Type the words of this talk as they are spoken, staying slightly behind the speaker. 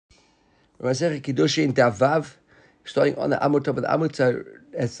Masechet Kiddushin Davav, starting on the Amud, top of the Amud. So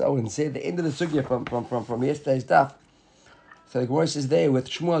as Owen said, the end of the sugya from yesterday's daf. So the Gemara says there with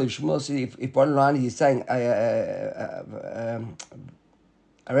Shmuel, if bottom line he's saying Areat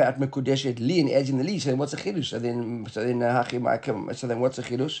Mekudeshet Li and edging the Li, so then what's a Chiddush? So then what's a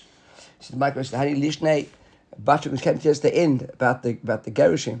Chiddush? So the Michael says, Hani Lishnei Batruk, which came to us the end about the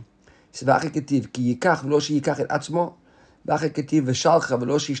Gerushim. He said, V'achik Ketiv Ki Yikach V'lo Shi Yikach Et Atzmo, V'achik Ketiv V'shalcha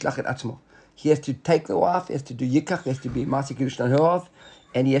V'lo Shi Yishlach Et Atzmo. He has to take the wife, he has to do Yikach, he has to be Masi Kiddushin on her oath,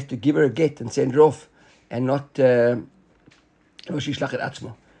 and he has to give her a get and send her off, and not Right? He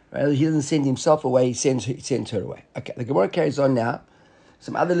doesn't send himself away, he sends her away. Okay, the Gemara carries on now.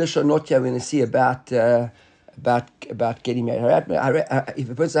 Some other lashonot we're going to see about getting married. If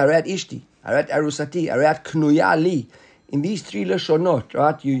a person harat ishti, harat arusati, harat knuya li, in these three lashonot,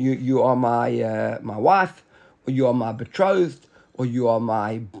 right? You are my wife, or you are my betrothed, or you are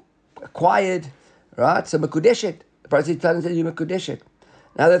my acquired, right? So mekudeshet. The Prophet says you mekudeshet.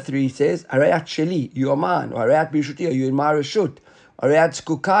 Another three says, Arayat Sheli, you are mine, or Arayat Bishuti, or you in my Rashut, or Arayat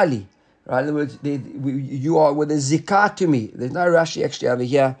Skukali. Right? In other words, you are with a zikah to me. There's no Rashi actually over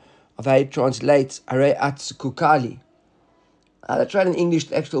here of how it translates Arayat Skukali. Let's try in English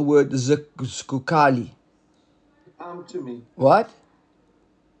the actual word Skukali. Unto me. What?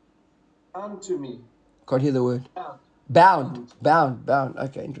 Unto me. Can't hear the word. Bound.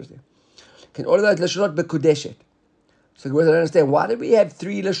 Okay, interesting. Can all of those lashonot be kudeshet? So I don't understand, why did we have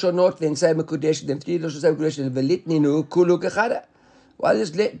three lashonot, then say mekudesh, then three lashonot, say mekudesh, and velitninu kulu kechada? Why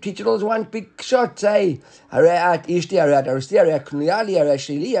just teach it all as one big shot? Say, hareat ishti, hareat arusti, hareat knuyali, hareat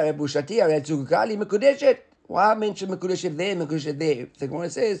shili, hareat bushati, hareat zukukali, mekudeshet. Why mention mekudeshet there, mekudeshet there? The Gemara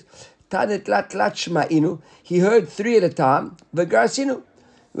says, tanet lat shma'inu, he heard three at a time, v'garasinu,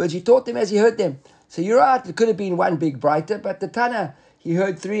 because he taught them as he heard them. So you're right, it could have been one big brighter, but the Tana, he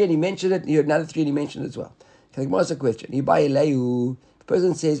heard three and he mentioned it, and he heard another three and he mentioned it as well. So the question. The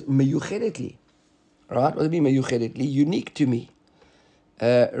person says meyuchedetli. Right? What does it mean meyuchedetli? Unique to me.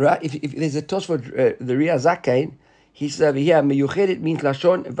 Right? If there's a toss for the Ria Zakain, he says over here meyuchedet means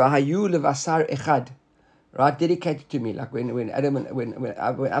lashon v'hayu levasar echad. Right? Dedicated to me, like when Adam and when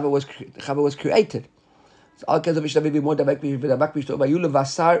Chava was created. So al kazav ishtavi b'mod davak b'shto v'hayu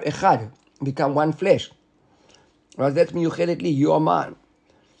levasar echad, become one flesh. Right? That's meyuchedetli. You are mine.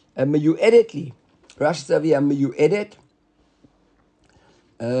 Meyuedetli. Rashi says here, meyuedet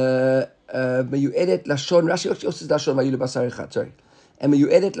lashon. Rashi also says lashon vayu lebasar echad. Sorry, and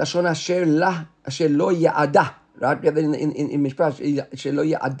meyuedet lashon asher lo yaada. Right, we have that in Mishpash. Asher lo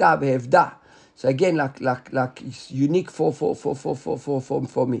yaada v'hevda. So again, like unique for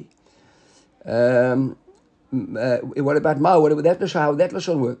me. What about ma? What about that lashon? How would that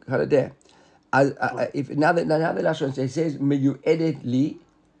lashon work? How did that? If now the lashon says meyuedet li.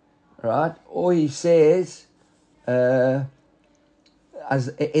 Right? Or he says, as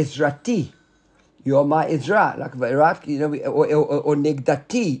Ezrati, you are my Ezra, like right? Or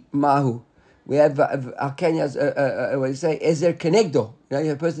Negdati Mahu. We have Kenyas, what do you say, Ezer Kenegdo. You have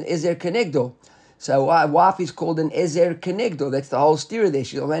a person Ezer Kenegdo. So a wife is called an Ezer Kenegdo. That's the whole steer there.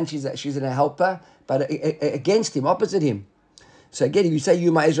 She's a helper, but against him, opposite him. So again, if you say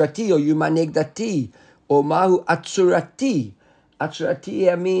you my Ezrati or you my Negdati or Mahu Atsurati.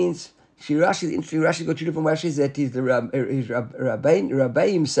 Atsurati means, Rashi got two different Rashis that is the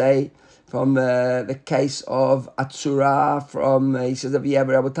Rabbeim say from the case of Atsura, from, he says,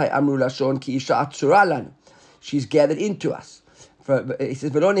 Amru Lashon Ki Isha Atsura Lan. She's gathered into us. He says,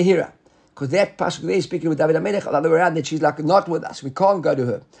 Velona Hira. Because that Pasuk there is speaking with David HaMelech, the other way around, that she's like not with us. We can't go to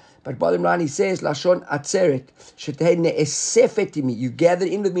her. But bottom line, he says, Lashon Atzeret, Shetei Ne'esefet me. You gathered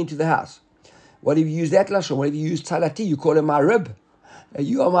in with me into the house. What if you use that lashon? What if you use talati? You call him my rib.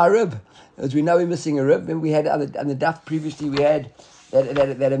 You are my rib. As we know, we're missing a rib. And we had on the daf previously, we had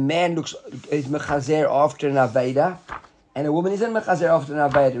that a man is mechazer after an aveda, and a woman isn't mechazer after an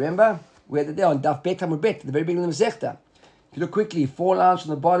aveda. Remember, we had it there on daf bet amud bet, the very beginning of the Masechta. If you look quickly, 4 lines from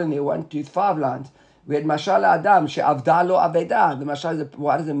the bottom there, 1, 2, 5 lines. We had mashal adam she'avda lo aveda. The mashal is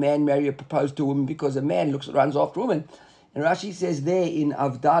why does a man marry or propose to a woman? Because a man runs after a woman. And Rashi says there in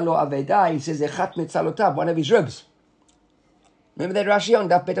Avdalo Aveda, he says Echat Metzalotav, one of his ribs. Remember that Rashi on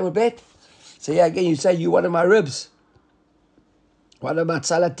Daf Bet Amud Bet? So yeah, again you say you one of my ribs. What about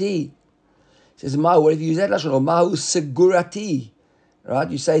Salati? He says Ma, what if you use that lashon? Or Mahu Segurati.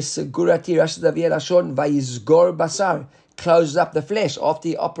 Right? You say Segurati, Rashi Davia lashon Vayizgor Basar, closes up the flesh. After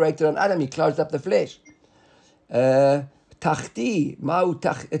he operated on Adam, he closed up the flesh. Tachti, Mahu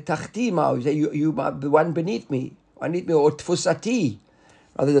Tachti Mahu. You say you the one beneath me. Or tfusati.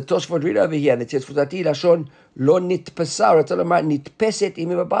 There's a Tosfot read over here that says tfusati lashon lo nitpesar. It's all about nitpeset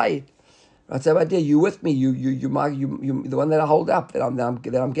imi babayit. Right, so idea, you with me, you, the one that I hold up, that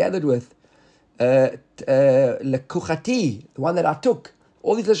I'm gathered with. Lekuchati, the one that I took.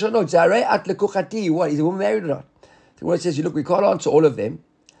 All these lashonot, zarei at lekuchati. What is a woman married or not? The word says, look, we can't answer all of them,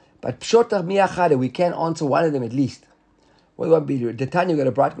 but pshotach miachade, we can answer one of them at least. What do I be? The Tanya got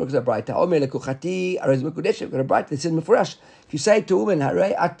a bright, look at a bright. Omer lekuchati, araz mekudeshet, got a bright. This is mefurash. If you say to a woman,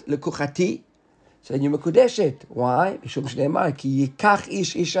 harei at lekuchati, so then you mekudeshet. Why? Mishum shneimar ki yikach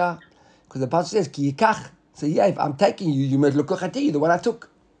ish isha. Because the pasuk says ki yikach. So yeah, if I'm taking you, you must lekuchati, the one I took.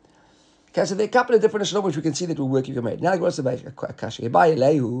 Okay, so there are a couple of different lashonot which we can see that will work if you're married. Now, what's the kasha?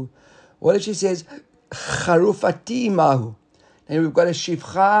 What if she says charufati mahu? And we've got a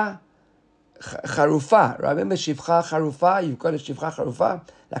shivcha charufa. Right? Remember shivcha charufa? You've got a shivcha charufa,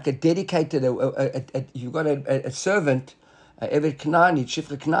 like a dedicated. You've got a servant, evet knanit,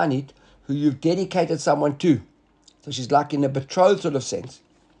 shivcha knanit, who you've dedicated someone to. So she's like in a betrothed sort of sense.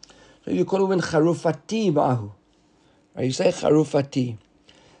 So you call a woman charufati mahu. Right? You say charufati.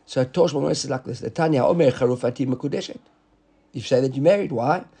 So Tosh Mamor says like this: the Tanya Omer Charufati Mekudeshet. You say that you married.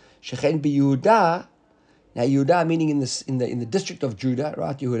 Why? Shechen BeYehuda. Now Yehuda meaning in the district of Judah,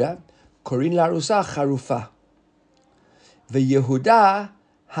 right? Yehuda. Korin Larusa Charufa. The Yehuda.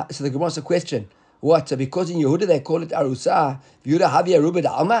 So the Gemara asks a question. What? So because in Yehuda they call it Arusa, Yehuda Havia Ruba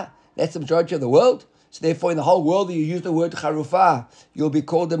Alma. That's the majority of the world. So therefore, in the whole world, you use the word charufa, you'll be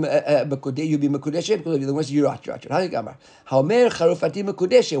called you'll be mekudeshet because of the words you write. Haomer charufati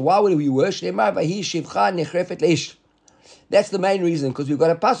mekudeshet. Why would we worship? That's the main reason, because we've got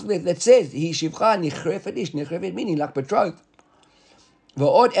a passage that says he shivcha nechrefet ish, nechrefet meaning like betrothed.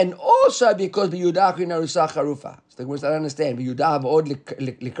 And also because b'yudah arusa charufa. So the words I don't understand. B'yudah v'od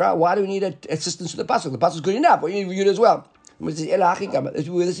likra. Why do we need assistance to the passage? The passage is good enough. We need Yehuda as well. This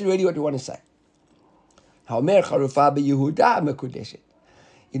is really what we want to say. Haomer charufa beYehuda mekudeshet.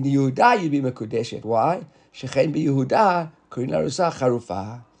 In the Yehuda you'd be mekudeshet. Why? Shechen beYehuda korin larusa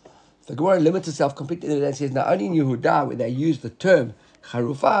charufa. The Gemara limits itself completely and says not only in Yehuda where they use the term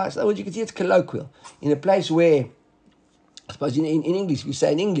charufa, so you can see it's colloquial. In a place where, I suppose in English, if you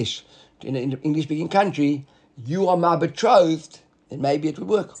say in English, in an English-speaking country, you are my betrothed, then maybe it would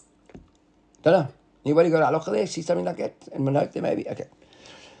work. Don't know. Anybody got a halacha there? See something like that? And manok there maybe? Okay.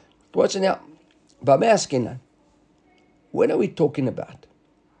 What's it now? But I'm asking, when are we talking about?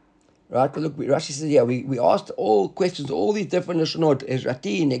 Right? Because look, Rashi says, yeah, we asked all questions, all these different lashonot,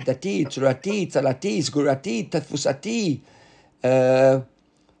 ezrati, negdati, tzurati, tzalati, zgurati, tafusati,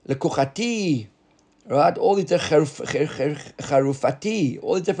 lekuchati, right? All these charufati,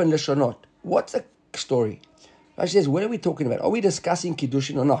 all the different lashonot. What's the story? Rashi says, when are we talking about? Are we discussing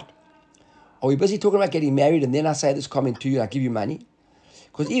Kiddushin or not? Are we busy talking about getting married and then I say this comment to you, I give you money?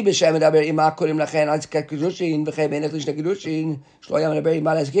 Because so he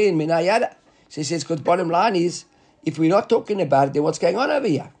says, because bottom line is, if we're not talking about it, then what's going on over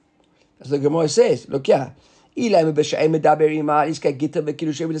here? As the Gemara says, look here. If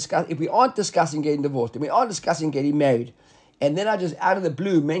we aren't discussing getting divorced, and we aren't discussing getting married, and then I just out of the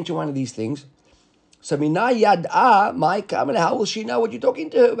blue mention one of these things, so how will she know what you're talking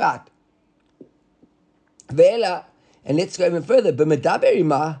to her about? And let's go even further. B'medaber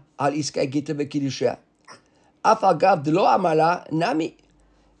ima al iska gita v'kiddusha. Af agav d'lo amala nami.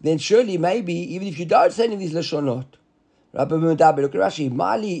 Then surely, maybe, even if you don't say any of these lashonot, Rabbi b'medaber, look at Rashi,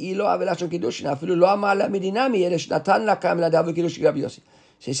 mali ilo avelashon kiddushin, afilu lo amala midinami, ele shnatan lakam ladav v'kiddushin Rabbi Yossi.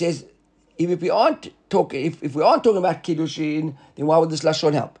 So he says, even if we aren't talking, if we aren't talking about kiddushin, then why would this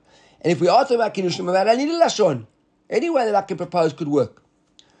lashon help? And if we are talking about kiddushin, I need a lashon. Any way that I can propose could work.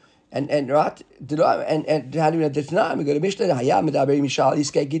 And right, and how do we know that's not? We go to Mishnah. Hayam medaber mishal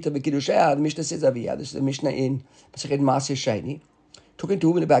iskei gita v'kiddusha. The Mishnah says over here. This is the Mishnah in Masechet Maaseh Sheni, talking to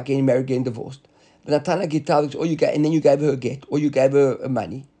a woman about getting married, getting divorced. But Natana gita, or you get, and then you gave her a get, or you gave her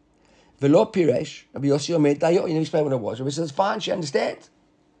money. V'lo piresh. Rabbi Yossi omer dayo. You know, explain what it was. Rabbi says, fine, she understands.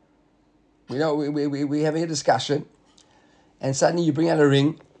 You know, we having a discussion, and suddenly you bring out a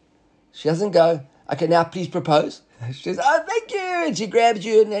ring. She doesn't go, okay, now please propose. She says, oh, thank you. And she grabs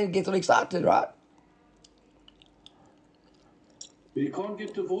you and then gets all excited, right? But you can't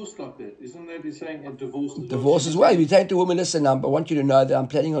get divorced like that. Isn't that he's saying a divorce? Divorce as well. If you say to a woman, listen, I want you to know that I'm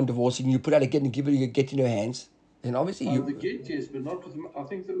planning on divorcing you, put out a get and give her a get in her hands, then obviously you... The get, yes, but not with... I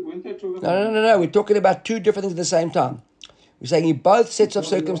think that weren't they talking about... No. We're talking about two different things at the same time. We're saying in both sets of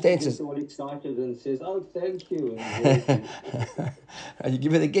circumstances. All excited and says, "Oh, thank you." And you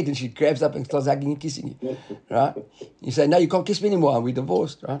give her the gift, and she grabs up and starts hugging and kissing you, right? You say, "No, you can't kiss me anymore. We're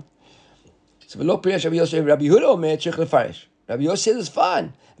divorced," right? So, Rabbi Yossi, Rabbi Yehuda omer tzrich lefarish. Rabbi Yossi says it's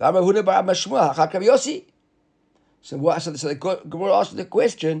fine. Rabbi Yehuda bar Mashmuel, Rabbi Yossi. So the Gemara asked the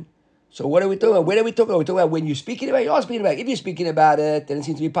question: So what are we talking about? Where are we talking about? We're talking about when you're speaking about it, you are speaking about it. If you're speaking about it, then it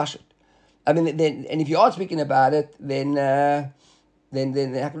seems to be passion. I mean, then, and if you aren't speaking about it, then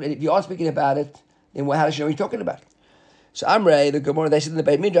if you are speaking about it, then how does you know what you're talking about? So Amrei, the Gemara, they said in the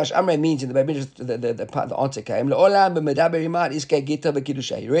Beit Midrash, Amrei means in the Beit Midrash, the answer came,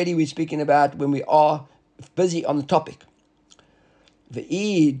 Ready, we're speaking about when we are busy on the topic. The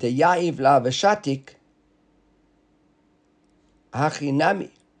ya'iv la v'shatik hachinami.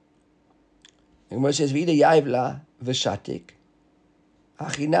 The Gemara says, V'ida ya'iv la v'shatik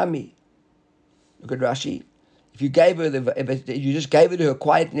hachinami. Look at Rashi. If you gave her you just gave it to her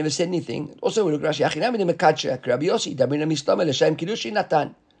quiet, never said anything. Also, look at Rashi. Hachinami de mekadshek Rabbi Yossi dabrina mistama l'shem Kiddushin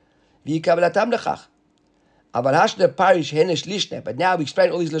natan v'yikavlatam lechach. Aval hashne parish henesh lishne. But now we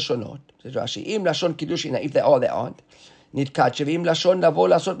explain all these lashonot. Says Rashi, im lashon Kiddushin, if they are, they aren't. נתקדש, ואם לשון לבוא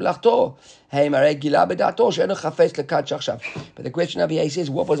לעשות מלאכתו, הם הרי גילה בדעתו שאינו חפץ לקדש עכשיו. But the question over here, he says,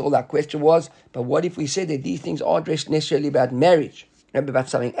 what was all that question was, but what if we said that these things aren't necessarily about marriage, maybe about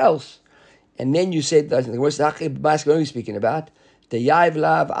something else? And then you said, the words that we're going to be speaking about, the ya'iv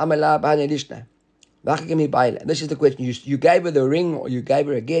lav, amala, b'hanei lishna. This is the question. You gave her the ring, or you gave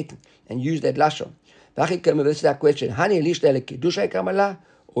her a get, and used that lashon. This is that question. Hanei lishna lekidushay kamala,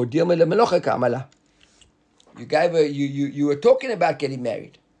 or dilma lemelocha kamala. You gave her, you were talking about getting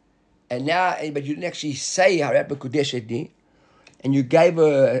married, and now, but you didn't actually say harat b'kudesh etni, and you gave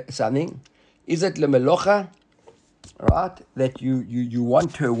her something. Is it lemelocha, right? That you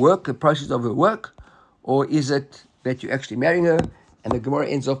want her work, the process of her work, or is it that you're actually marrying her? And the Gemara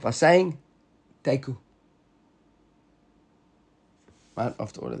ends off by saying, "Teiku." Right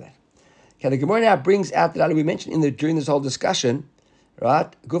after all of that, okay. The Gemara now brings out that we mentioned during this whole discussion.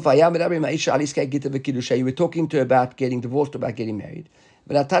 Right? You were talking to her about getting divorced, about getting married.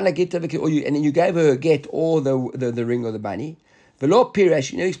 And then you gave her a get or the ring or the money. You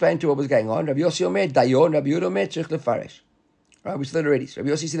explained to her what was going on. Rabbi Yossi Omer, Dayon, Rabbi Yehuda Omer, Tzrich Lefaresh. Right, we said already. So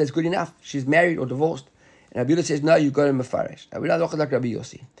Rabbi Yossi said that's good enough. She's married or divorced. And Rabbi Yehuda says, no, you got to Mefaresh. Now we're not talking like Rabbi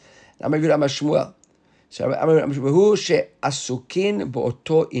Yossi. Now Rabbi Yehuda Amar Shmuel. So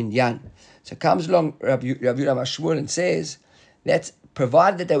So comes along Rabbi Yehuda Amar Shmuel and says, that's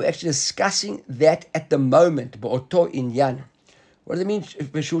provided that they were actually discussing that at the moment, b'oto inyan. What does it mean?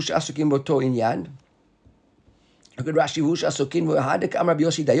 V'shush asukin b'oto inyan. Look at Rashi. V'shush asukin v'hadek am Rabbi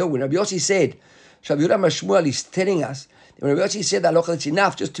Yossi dayo. When Rabbi Yossi said, Rabbi Yehuda Shmuel is telling us that when Rabbi Yossi said that that's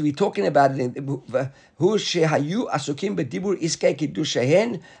enough just to be talking about it. Who shehayu asukin b'dibur iskei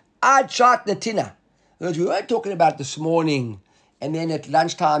kiddushahen ad shat netina. We weren't talking about this morning, and then at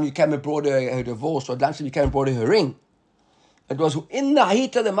lunchtime you came and brought her divorce, or at lunchtime you came and brought her ring. It was in the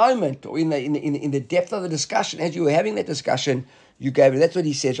heat of the moment, or in the depth of the discussion. As you were having that discussion, you gave it. That's what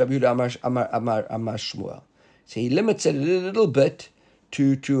he says, Rabbi Yehuda Amar Shmuel. So he limits it a little bit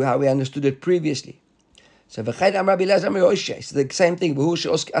to how we understood it previously. So the same thing.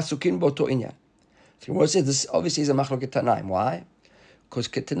 So what it says, this obviously is a machloket tanaim. Why? Because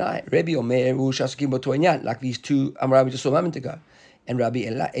Ketanai, Rabbi Omer, like these two Amar we just saw a moment ago, and Rabbi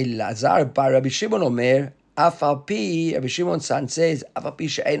Elazar bar Rabbi Shimon Omer. Afalpi, Rabbi Shimon's son says, Afalpi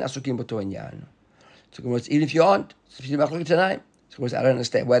she'ein asukim b'to inyan. So even if you aren't, so I don't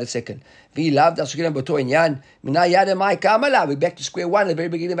understand. Wait a second. We loved asukim b'to inyan. Mina yada mai kamala. We're back to square one at the very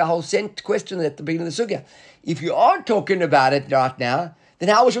beginning of our whole question at the beginning of the sugya. If you aren't talking about it right now, then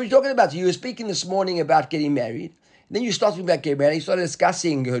how should we be talking about it? You were speaking this morning about getting married. Then you started about getting married. You started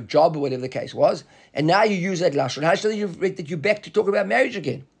discussing her job or whatever the case was, and now you use that lashon. How should you back to talk about marriage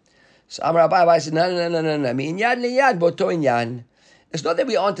again? So Amar Abai said, no. It's not that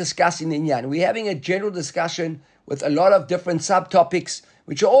we aren't discussing the inyan. We're having a general discussion with a lot of different subtopics,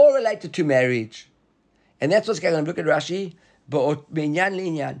 which are all related to marriage. And that's what's going on. Look at Rashi. We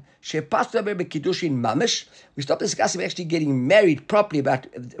stopped discussing actually getting married properly about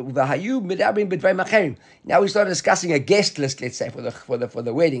now we start discussing a guest list, let's say, for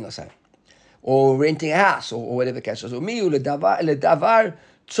the wedding or something. Or renting a house or whatever the case was. We're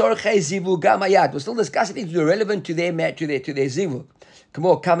still discussing things that are relevant to their zivug. Come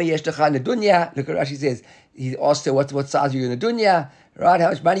on, kama yesh lecha nedunya. Look at Rashi says. He asked her, what size are you in the dunya? Right? How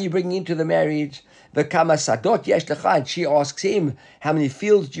much money are you bringing into the marriage? The kama sadot yesh lecha. And she asks him, how many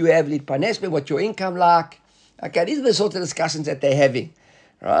fields do you have? Litpanesme, what's your income like? Okay, these are the sort of discussions that they're having.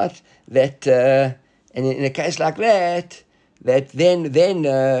 Right? That, and in a case like that, then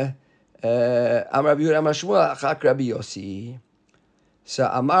Amar Rabbi Yehuda Amar Shmuel, Achak Rabbi Yossi. So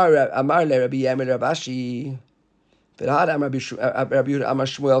Amar le Rabbi Yamel Rabashi, but Amar Rabbi Yehuda Amar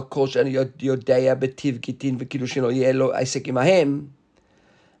Shmuel kol shani yodea betiv gitin v'kiddushin lo yelo isek imahem.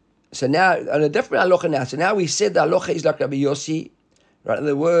 So now on a different halacha now. So now we said the halacha is like Rabbi Yossi, Right? In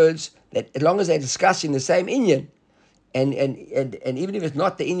other words, that as long as they're discussing the same inyan, and even if it's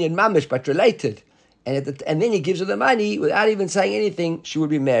not the inyan mamish but related, and then he gives her the money without even saying anything, she would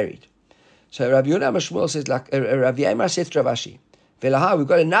be married. So Rabbi Yonah Mashmuel says, like Rav Yamar says to Rav Ashi, Velaha, we've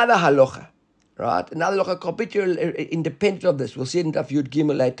got another halacha, right? Another halacha completely independent of this. We'll see it in Daf Yud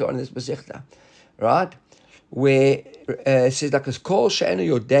Gimel later on in this Masechta, right? Where it says like, Kol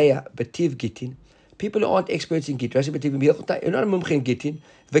she'enu yodea b'tiv gitin. People who aren't experts in git, you're not a mumche in gittin,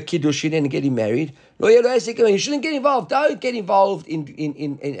 v'kiddushin, and getting married. You shouldn't get involved. Don't get involved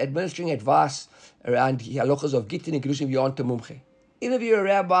in administering advice around halachas of gittin and kiddushin if you aren't a mumche. Even if you're a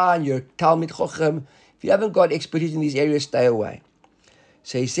rabbi and you're a Talmid Chochem, if you haven't got expertise in these areas, stay away.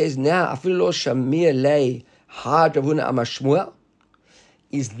 So he says now, afilu lo shamir lei had Rav Huna Amar Shmuel,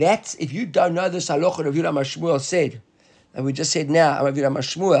 is that if you don't know this halacha Rav Huna Amar Shmuel said, and we just said now Rav Huna Amar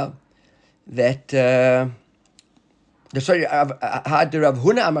Shmuel that had Rav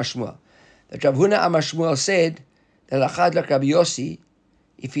Huna Amar Shmuel, that Rav Huna Amar Shmuel said that lachad like Rabbi Yossi,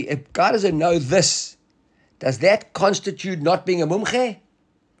 if God doesn't know this, does that constitute not being a mumche? In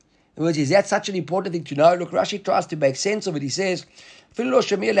other words, is that such an important thing to know? Look, Rashi tries to make sense of it. He says, if a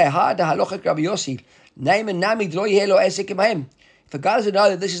guy doesn't know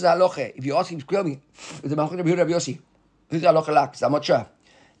that this is the halacha, if you ask him, who's the halacha like? I'm not sure.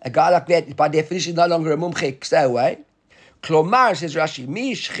 A guy like that, by definition, is no longer a mumche. Stay away. Klomar, says Rashi,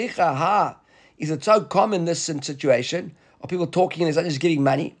 mi shchicha ha. Is it so common, this situation, of people talking and just getting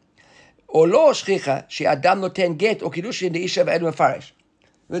money? Or lo shchicha, she adam noten get, or kiddushin the isha v'edu mefarish.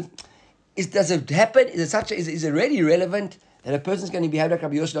 Does it happen? Is it really relevant that a person's going to behave like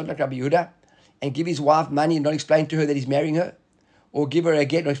Rabbi Yossi, not like Rabbi Yehuda, and give his wife money and not explain to her that he's marrying her? Or give her a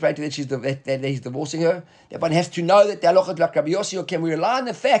get and explain to her that he's divorcing her? That one has to know that the halacha is like Rabbi Yossi, or can we rely on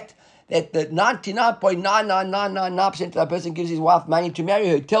the fact that the 99.99999% of the person gives his wife money to marry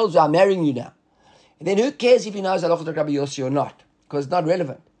her, tells her, I'm marrying you now. And then who cares if he knows halacha like Rabbi Yossi or not? Because it's not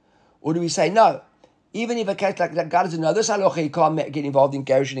relevant. Or do we say, no, even if a case like that, God doesn't know this halacha, he can't get involved in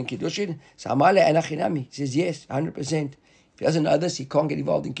Kiddushin and Kiddushin? So he says, yes, 100%. If he doesn't know this, he can't get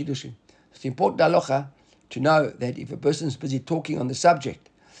involved in Kiddushin. It's important halacha to know that if a person is busy talking on the subject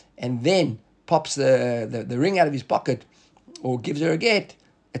and then pops the ring out of his pocket or gives her a get,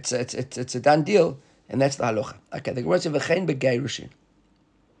 it's a done deal, and that's the halacha. Okay, the Gemara says, v'chein begeirushin.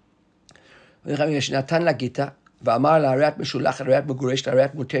 Natan lagita, v'amar la hariat meshulachet, hariat megureshet,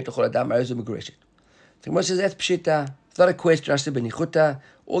 hariat muteret l'chol adam, hariat megureshet. The Gemara says, that's pshita. It's not a question, Rashta benichuta.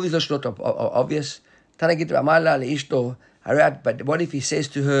 All these are not obvious. Tana gita, v'amar la leishto, hariat, but what if he says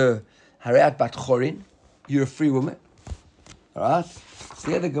to her, hariat bat chorin, you're a free woman? Alright?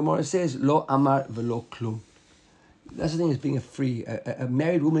 So here the Gemara says, lo amar v'lo klum. That's the thing, is being a free. A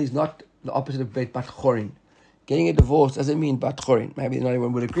married woman is not the opposite of bat chorin. Getting a divorce doesn't mean bat chorin. Maybe not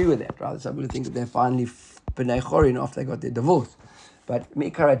everyone would agree with that. Rather, some people think that they're finally b'nei chorin after they got their divorce. But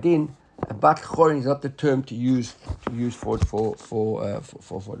me'ikar adin, a bat chorin is not the term to use for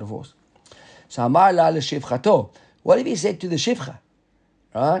divorce. So amar la l'shivchato. What if he said to the shivcha?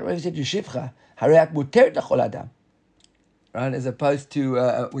 Right? What if he said to shivcha? Hariat muteret l'chol adam. Right? As opposed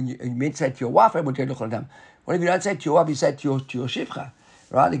to when you meant to say to your wife, hariat muteret l'chol adam. What if you don't say to your wife, you say to your shivcha?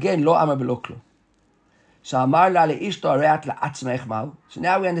 Right? Again, lo amar b'lo klum. So amar la leishto hariat la'atzmech ma'u. So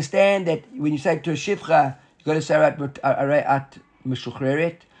now we understand that when you say to a shivcha, you got to say hariat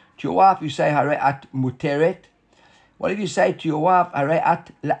meshuchreret. To your wife, you say hariat muteret. What if you say to your wife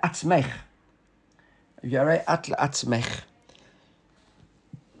hariat la'atzmech? Hariat la'atzmech.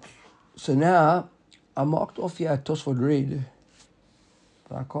 So now I marked off here a Tosfot read,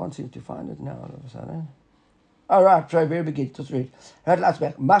 but I can't seem to find it now all of a sudden. All right, try very beginning. Tosfot read. Hariat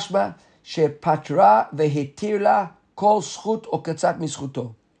la'atzmech. Mashma shepatra vehetirla kol schut o katzat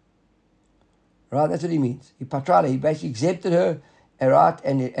mischuto. Right, that's what he means. He patra, he basically exempted her, right,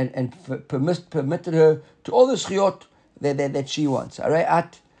 and permitted her to all the schiyot that she wants.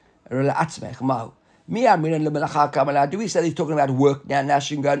 Hariat la'atzmech ma'u. Do we say he's talking about work now? Now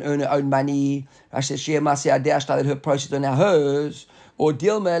she can go and earn her own money. I said that her process are now hers. Or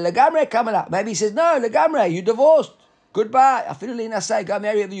Dilma legamre kamala. Maybe he says no, legamre, you divorced. Goodbye. I feel I say go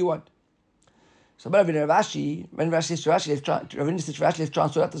marry whoever you want. So when Rashi says to Rashi, let's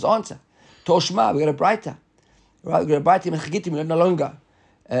transfer out this answer. Toshma, we got a brighter. Right, we got a brighter mechagitim, no longer.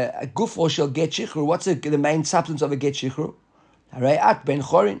 A gufo shall get shichru. What's the main substance of a get shichru? Hariat ben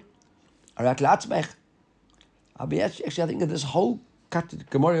chorin. Hariat la'atzmech. Actually, I think that this whole cut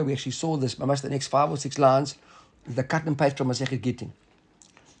Gemara, we actually saw this, almost the next 5 or 6 lines, is the cut and paste from Masechet Gittin.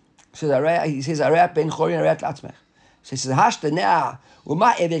 He says, Hariat ben chorin, hariat la'atzmech. So he says, Hashta now,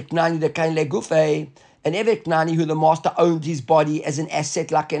 Uma evet knani de kain legufei. An Evet Knani, who the master owns his body as an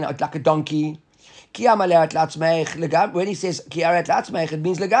asset, like a donkey. When he says Ki Aret Latzmeich, it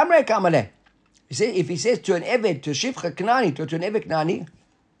means Legamre Kamale. If he says to an Evet, to Shifcha Knani, to an Evet Knani,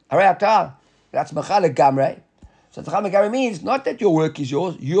 Areata, Latzmecha Legamre. So Legamre means not that your work is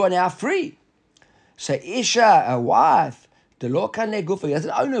yours, you are now free. So Isha, a wife, the law can gufa, he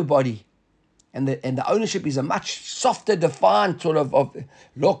doesn't own her body. And the ownership is a much softer, defined sort of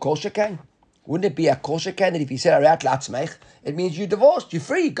law kol shekan. Wouldn't it be a kol shekan that if you said Arat Latzmeich, it means you're divorced, you're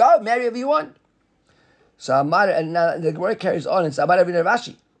free, go, marry whoever you want. So Amar, and now the Gemara carries on, and Amar Rabbi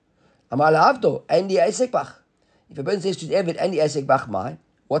Rashi. Amar Avdo, Endi Esek Bach. If a person says to Evid, Endi Esek Bach, mine,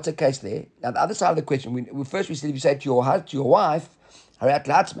 what's the case there? Now, the other side of the question, we said if you say to your husband, to your wife, Harat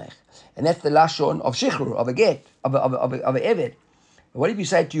Latzmech, and that's the lashon of Shichrur, of a get, of a Evid. What if you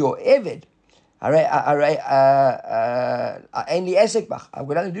say to your Evid, Endi Esek Bach, I've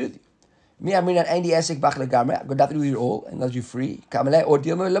got nothing to do with you. Me, I mean, Endi Esek Bach legamre, I've got nothing to do with you at all, and that's you free, Kamale, or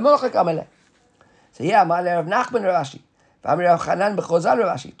Dilma Lamocha Kamale. So yeah, Amar Rav Nachman Rashi. Let's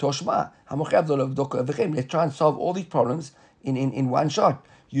try and solve all these problems in one shot.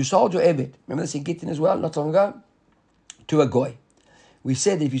 You sold your Eved. Remember this in Gittin as well, not so long ago? To a Goy. We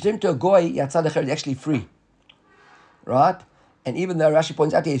said that if you send him to a Goy, Yatzad Acher is actually free. Right? And even though Rashi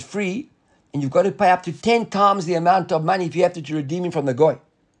points out that he's free, and you've got to pay up to 10 times the amount of money if you have to redeem him from the Goy.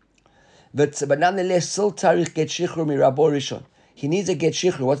 But nonetheless, still Tarich get Shichur mirabo Rishon. He needs a get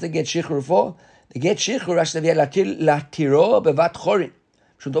Shichur. What's the get Shichur for? The get Shichur, Rashi latiro bevat chorin.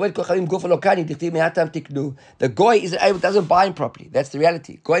 The Goy doesn't buy him properly. That's the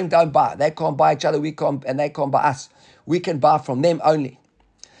reality. Goyim don't buy. They can't buy each other, we can't, and they can't buy us. We can buy from them only.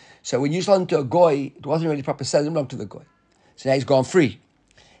 So when you sold him to a Goy, it wasn't really proper selling him to the Goy. So now he's gone free.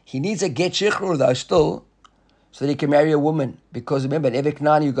 He needs a get Shichur though still, so that he can marry a woman. Because remember, an Eved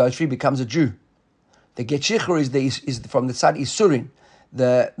Knani who goes free becomes a Jew. The get Shichur is from the side Isurin.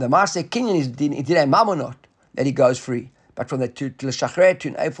 The Maaseh Kinyan is Dinei Mamonot, that he goes free. But from the to L'Shachrer,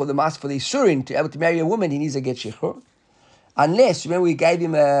 for the Maaseh, for the Isurin, to be able to marry a woman, he needs a get Shichur. Unless, remember, we gave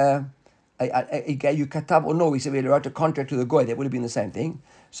him he gave you Katav or no, we said we wrote a contract to the Goy, that would have been the same thing.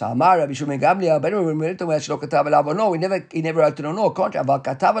 So Amar Rabbi Shimon Gamliel, but when we wrote Katav alav or no, he never wrote an or no contract, but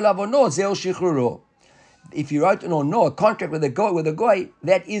Katav alav or no, Zeo Shichuro. If you wrote an or no, a contract with a Goy,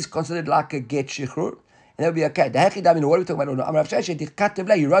 that is considered like a get Shichur. And that would be okay. What are we talking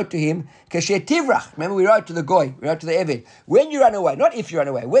about? You wrote to him, remember we wrote to the Goy, we wrote to the Eved. When you run away, not if you run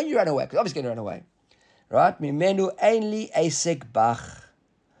away, when you run away, because obviously you're going to run away. Right? Mimenu ainli esek bach.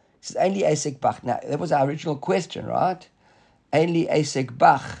 This is ainli esek bach. Now, that was our original question, right? Ainli esek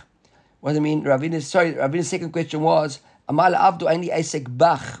bach. What does it mean? Ravina's second question was, Amal avdu ainli esek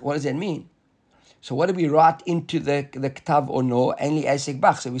bach. What does that mean? So what do we write into the ktav or no? Ainli esek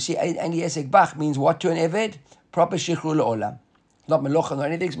bach. So we see ainli esek bach means what to an eved? Proper shichur le'olam. Not melocha or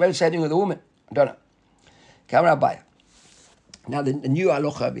anything. It's maybe same thing with a woman. I don't know. Kamera Abaya. Now the new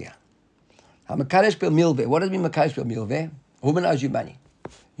halacha over here. Makadesh bil milveh. What does it mean makadesh bil milveh? A woman owes you money.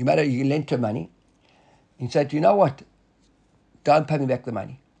 You lent her money. And you said, you know what? Don't pay me back the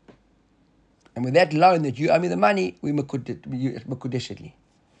money. And with that loan that you owe me the money, we makudeshitli.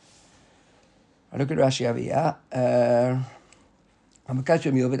 I look at Rashi over here.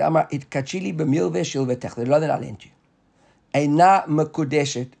 It kachili b'milveh shilvetech. The loan that I lent you. Eina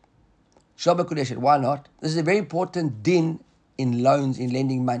makudeshet. Shal makudeshet. Why not? This is a very important din in loans, in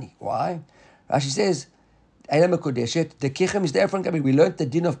lending money. Why? Rashi says, Eina makudeshet. The kichem is there from coming. We learned the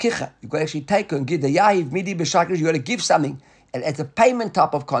din of kicha. You've got to actually take and give the yahiv midi b'shakers. You've got to give something. And it's a payment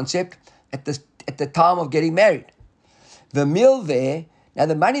type of concept at the time of getting married. The milveh. Now,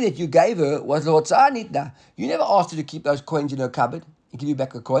 the money that you gave her was l'hotzah. You never asked her to keep those coins in her cupboard and give you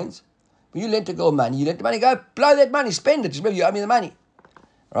back the coins. When you lent a girl money, go, blow that money, spend it. Just remember, you owe me the money.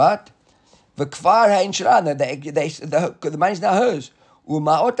 Right? The money is now hers.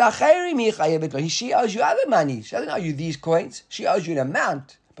 She owes you other money. She doesn't owe you these coins. She owes you an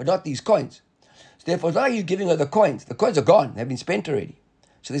amount, but not these coins. So therefore, it's not like you're giving her the coins. The coins are gone. They've been spent already.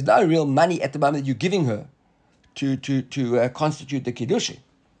 So there's no real money at the moment that you're giving her to constitute the Kiddushin.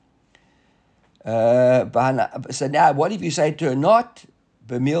 So now, what if you say to her, not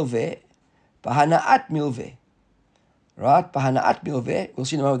b'milveh, b'hana'at milveh? Right? B'hana'at milveh. We'll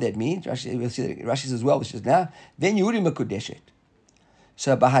see what that means. We'll see that Rashi says as well, which is now, then you would be makudeshet.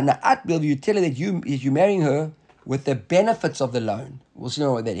 So b'hana'at milveh, you tell her that you're marrying her with the benefits of the loan. We'll see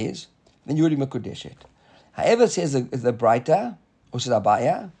what that is. Then you would be makudeshet. However, says the Braita, or says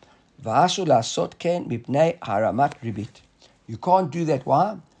Abaya, you can't do that.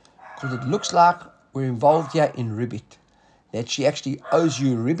 Why? Because it looks like we're involved here in ribbit. That she actually owes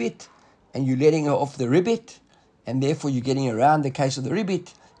you ribbit and you're letting her off the ribbit, and therefore you're getting around the case of the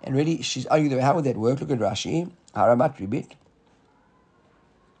ribbit, and really she's arguing, how would that work? Look at Rashi. Haramat ribbit.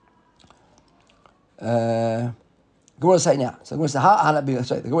 Gemara say now. So Gemara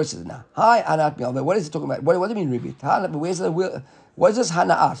says, the Gemara says now. Hi, Hanat Milveh. What is it talking about? What does it mean ribbit? What is this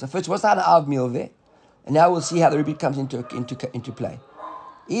Hana'ah? So first, what's the Hana'ah of Milveh? And now we'll see how the ribbit comes into play.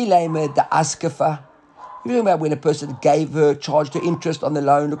 Ilaimed the askafa. You're talking about when a person charged her interest on the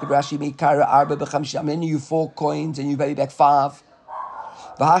loan. Look at Rashi, Mikara Arba B'chamshi. I'm lending you 4 coins and you pay back 5.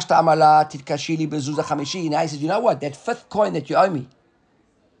 V'hashta amala titkashili bezuza chamishi. Now he says, you know what? That 5th coin that you owe me,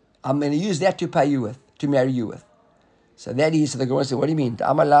 I'm going to use that to pay you with, to marry you with. So that is, so the Gemara said, what do you mean?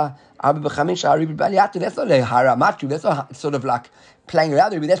 Amala Arba B'chamish Aribit Baliatu. That's not a haramatu. That's not sort of like playing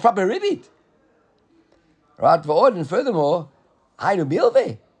around with it. That's proper ribbit. Right? And furthermore, Hainu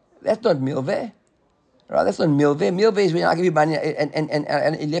Milveh. That's not Milveh. Right? That's not Milveh. Milveh is when I give you money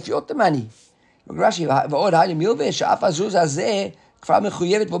and he left you out the money. Look, Rashi, V'od Hainu Milveh, Sha'af Azuz Hazeh, Kfar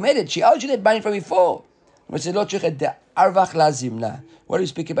Mechuyevet Vomedet. She owed you that money from before. We said, Lo Tzrichet de Arvach Lazimna. What do we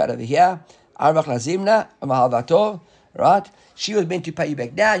speak about over here? Arvach Lazimna, Mahalvato. Right? She was meant to pay you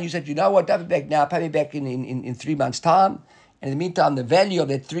back now. You said, you know what, don't pay back now, pay me back in 3 months' time. And in the meantime, the value of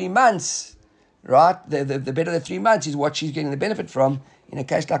that 3 months, right, the better the 3 months is what she's getting the benefit from. In a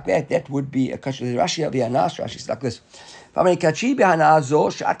case like that, that would be a case of Rashi of Yanas. Rashi is like this. What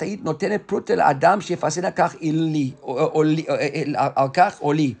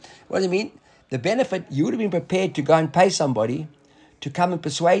does it mean? The benefit, you would have been prepared to go and pay somebody to come and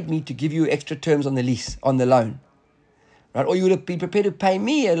persuade me to give you extra terms on the lease, on the loan. Right? Or you would have been prepared to pay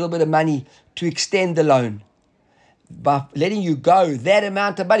me a little bit of money to extend the loan. By letting you go that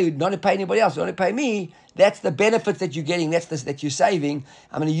amount of money, not to pay anybody else, not to pay me, that's the benefits that you're getting, that you're saving.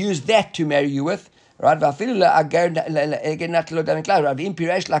 I'm going to use that to marry you with. Right? It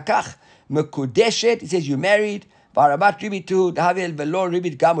says you're married. It's not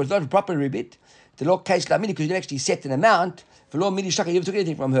a proper ribbit. The law case because you didn't actually set an amount. You never took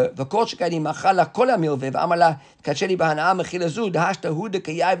anything from her. He says,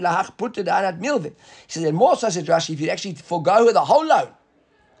 the more so, says Rashi, if you actually forego her the whole loan.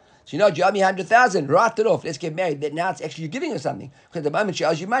 So you know, you owe me 100,000, write it off, let's get married. That now it's actually you're giving her something. Because at the moment she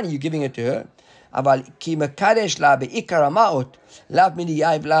owes you money, you're giving it to her. But on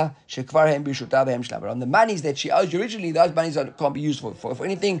the monies that she owes you originally, those monies can't be used for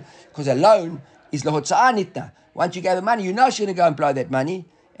anything, because a loan is lahotza'ah nitna. Once you gave her money, you know she's going to go and blow that money,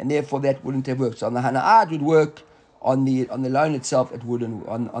 and therefore that wouldn't have worked. So on the hana'ah it would work, on the loan itself it wouldn't.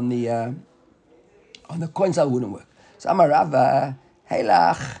 On the coins it wouldn't work. So Amar Rava,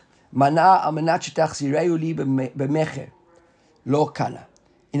 Heilach mana amanat shetachzireu li b'mecher lo kana.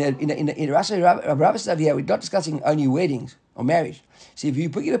 In Rashi, Rava says here, we're not discussing only weddings or marriage. See, if you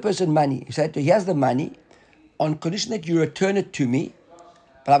give a person money, you say, here's the money, on condition that you return it to me,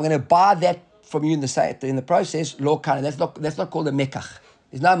 but I'm going to buy that from you in the process, lo kana. That's not called a mekach.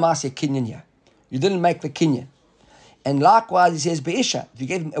 There's no maaseh kinyan here. You didn't make the kinyan. And likewise, he says, Be'isha, if you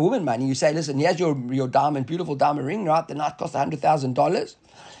give a woman money, you say, listen, here's your diamond, beautiful diamond ring, right? The night cost $100,000,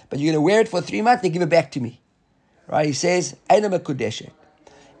 but you're going to wear it for 3 months, they give it back to me. Right? He says, Eina mekudeshet.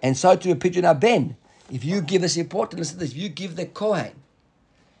 And so to a pidyon ben, if you give us important, listen to this, if you give the Kohen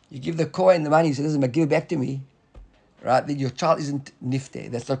the money, he says, listen, but give it back to me, right? Then your child isn't nifte.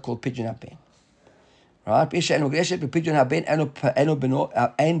 That's not called pidyon ben. Right? Pidyon ben, ein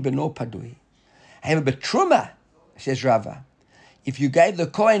beno padui. However, but truma, says Rava, if you gave the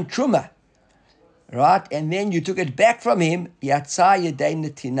Kohen truma, right, and then you took it back from him, yatsa yedei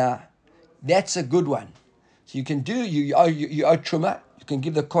netina. That's a good one. So you can do, you owe truma, you can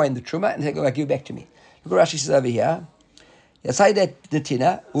give the Kohen the truma, and say, go, give it back to me. Look what Rashi says over here. Yatsa yedei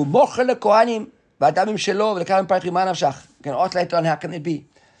netina, u'mocher lekohanim, v'adamim shelo, v'lekarim parachim ma'navshach. You can ask later on, how can it be?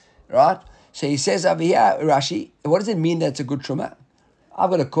 Right? So he says over here, Rashi, what does it mean that it's a good truma? I've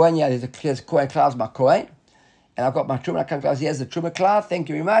got a Kohen here, there's a Kohen clouds my Kohen, and I've got my truma, I come clouds, here's the truma cloud, thank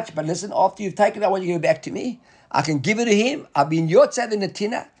you very much, but listen, after you've taken it, I want you to give it back to me. I can give it to him, I've been yotzeh the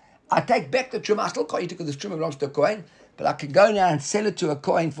netina, I take back the truma, I still can't eat it because this truma belongs to a Kohen, but I can go now and sell it to a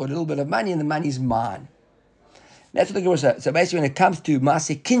Kohen for a little bit of money, and the money's mine. That's what the Gemara says. So basically when it comes to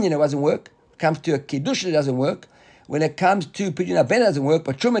maaseh kinyan, it doesn't work. When it comes to a Kiddushin, it doesn't work. When it comes to pidyon ben, it doesn't work,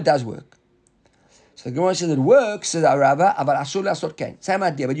 but truma does work. So the Gemara says it works, says Rava, but asur la'asot kain. Same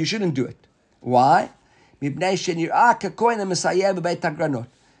idea, but you shouldn't do it. Why? Right,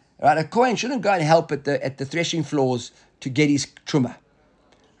 a Kohen shouldn't go and help at the threshing floors to get his truma.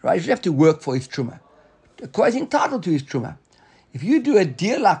 Right? You should have to work for his truma. A Kohen is entitled to his truma. If you do a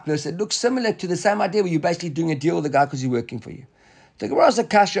deal like this, it looks similar to the same idea where you're basically doing a deal with the guy because he's working for you. The Gemara is a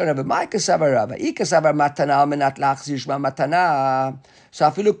kasha on Rava. My kasavar Rava. Ikasavar matana menat lachzir shma matana. So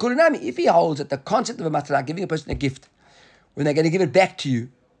afilu kulinami. If he holds that the concept of a matana, giving a person a gift, when they're going to give it back to you,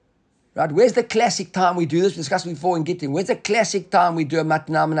 right? Where's the classic time we do this? We discussed before in Gittin. Where's the classic time we do a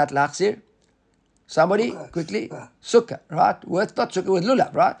matana menat lachzir? Somebody, quickly. Sukkah, right? What's not sukkah with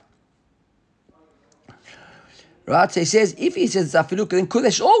lulav, right? Right, so he says, if he says Zafiluk, then could they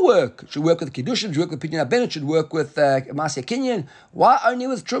should all work. Should work with Kiddushin, should work with Pidyon Aben, should work with Maseh Kinyan. Why only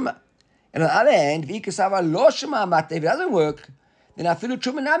with Truma? And on the other hand, if it doesn't work, then Afilu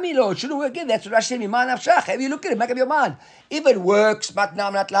Truma Nami lo, it shouldn't work either. That's what Rashi said, Miman Afshach. Have you look at it, make up your mind. If it works,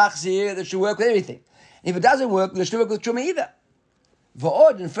 Matnam Nat Lachzir, they should work with everything. If it doesn't work, they should work with Truma either.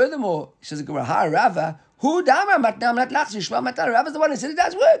 V'od, and furthermore, he says, Ha Rava, Hu Dama Matnam Nat Lachzir, Shma Matan. Rava's the one who said it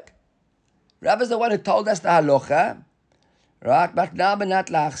does work. Rava is the one who told us the halacha, right? Matna benat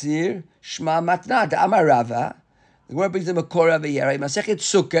lachzir, shma matna. The Amar Rava. The Gemara brings the Makor over here. Masechet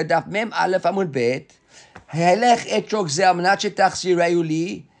Sukkah, daf mem aleph amud bet. Helech etrog ze amnat shetachzireu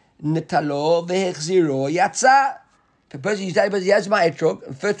li netalo vehechziro yatsa. The person you say, but here's my etrog.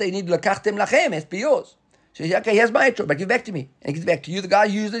 And first they need lakachtem lachem. It's be yours. So he says, okay, here's my etrog, but give it back to me. And he gives it back to you. The guy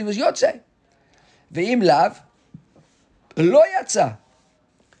used it. It was yotzei. Ve'im lav lo yatsa.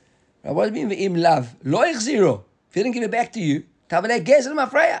 Now, what does it mean ve'im lav? Lo zero. If he didn't give it back to you, tavalei gezel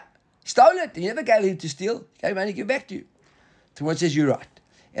mafreya. Stole it. You never gave it to steal. He gave money to give it back to you. So one says you're right.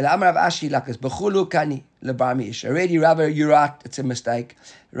 El amar Rav Ashi lakas b'chulu kani lebarmi isha. Already, Rava, you're right. It's a mistake.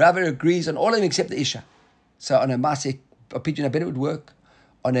 Rava agrees on all of them except the isha. So on a maseh, a pidyon aben would work.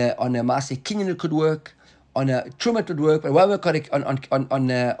 On a maseh kinyan it could work. On a truma it would work. But why work on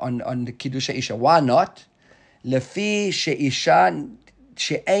the kiddusha isha? Why not? Lefi sheisha.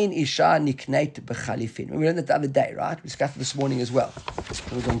 She'ein isha nikneit b'chalifin. We learned that the other day, right? We discussed it this morning as well.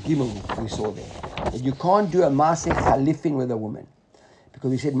 It was on Gimel we saw there. That you can't do a maseh chalifin with a woman. Because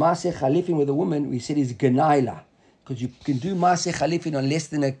we said maseh chalifin with a woman, we said is genaila. Because you can do maseh chalifin on less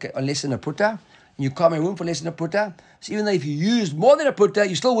than a putta, and you can't make room for less than a putta. So even though if you used more than a putta,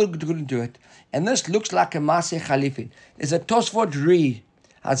 you still couldn't do it. And this looks like a maseh chalifin. There's a Tosfot Ri,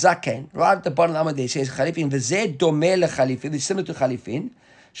 Hazaken, right at the bottom of the Amud there, says Chalifin, v'zeh domeh lechalifin, it's similar to Chalifin,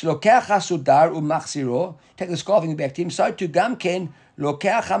 sh'lokeach hasudar u'machziro, take the scarfing back to him, so to gamken,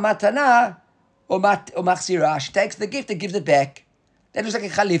 lokeach hamatana u'machzira, she takes the gift and gives it back. That looks like a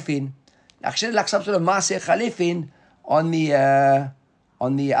Chalifin. Actually, like some sort of Maseh Chalifin on the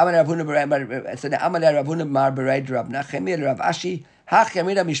Amar Rav Huna, it's an Amar Rav Huna Mar Bereid Rav Nachemir Rav Ashi, he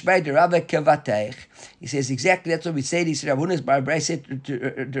says exactly that's what we said. He said Rav Huna's Bar said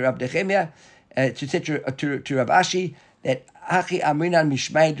to Rav Nechemia, to Rav Ashi, that Hachi Amrinan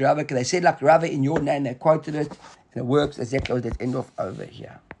Mishmei Rava, because they said like Rava in your name, they quoted it, and it works exactly as that end off over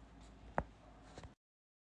here.